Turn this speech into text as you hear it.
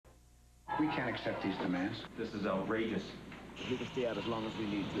We can't accept these demands. This is outrageous. We can stay out as long as we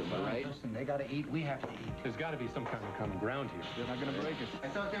need to, am I right? Listen, they gotta eat, we have to eat. There's got to be some kind of common ground here. They're not gonna break us. I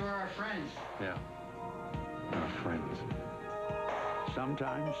thought they were our friends. Yeah. Our friends.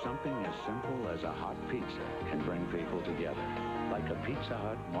 Sometimes something as simple as a hot pizza can bring people together. Like a Pizza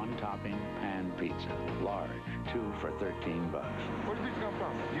Hut one-topping pan pizza. Large, 2 for $13. Where did the pizza come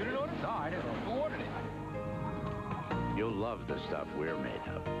from? You didn't order it? No, I didn't. Who ordered it? You'll love the stuff we're made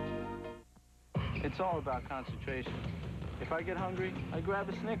of. It's all about concentration. If I get hungry, I grab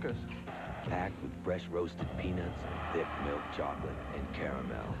a Snickers. Packed with fresh roasted peanuts, thick milk chocolate, and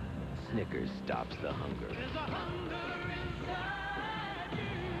caramel. Snickers stops the hunger. There's a hunger inside you.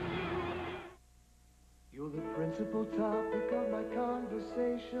 You're the principal topic of my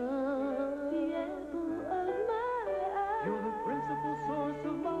conversation. The apple of my eye. You're the principal source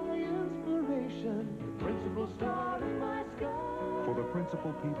of my inspiration. The principal star in my sky. For the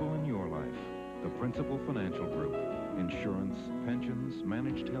principal people in your life, the Principal Financial Group. Insurance, pensions,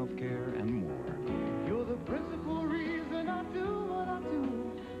 managed health care, and more. You're the principal reason I do what I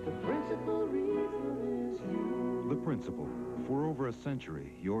do. The principal reason is you. The Principal. For over a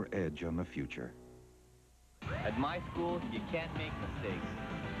century, your edge on the future. At my school, you can't make mistakes.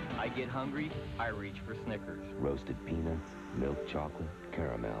 I get hungry, I reach for Snickers. Roasted peanuts, milk chocolate,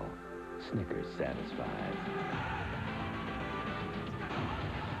 caramel. Snickers satisfies.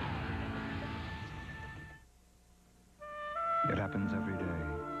 It happens every day.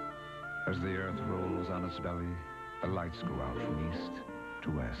 As the earth rolls on its belly, the lights go out from east to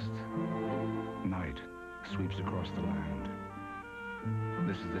west. Night sweeps across the land.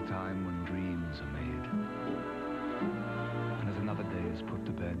 This is the time when dreams are made. And as another day is put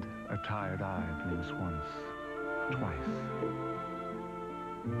to bed, a tired eye blinks once, twice.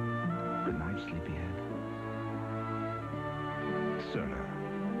 Good night, sleepyhead.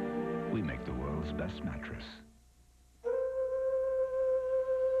 Serta. We make the world's best mattress.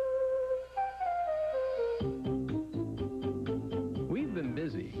 We've been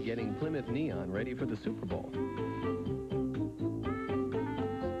busy getting Plymouth Neon ready for the Super Bowl.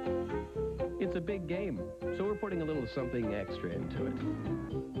 It's a big game, so we're putting a little something extra into it.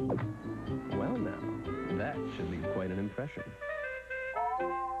 Well now, that should leave quite an impression.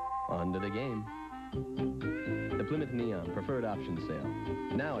 On to the game. The Plymouth Neon Preferred Option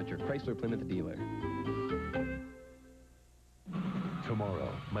Sale. Now at your Chrysler Plymouth dealer.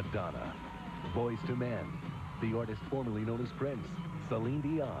 Tomorrow, Madonna. Boys to Men. The artist formerly known as Prince. Celine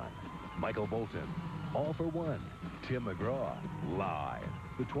Dion. Michael Bolton. All for One. Tim McGraw. Live.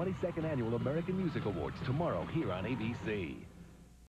 The 22nd Annual American Music Awards tomorrow here on ABC.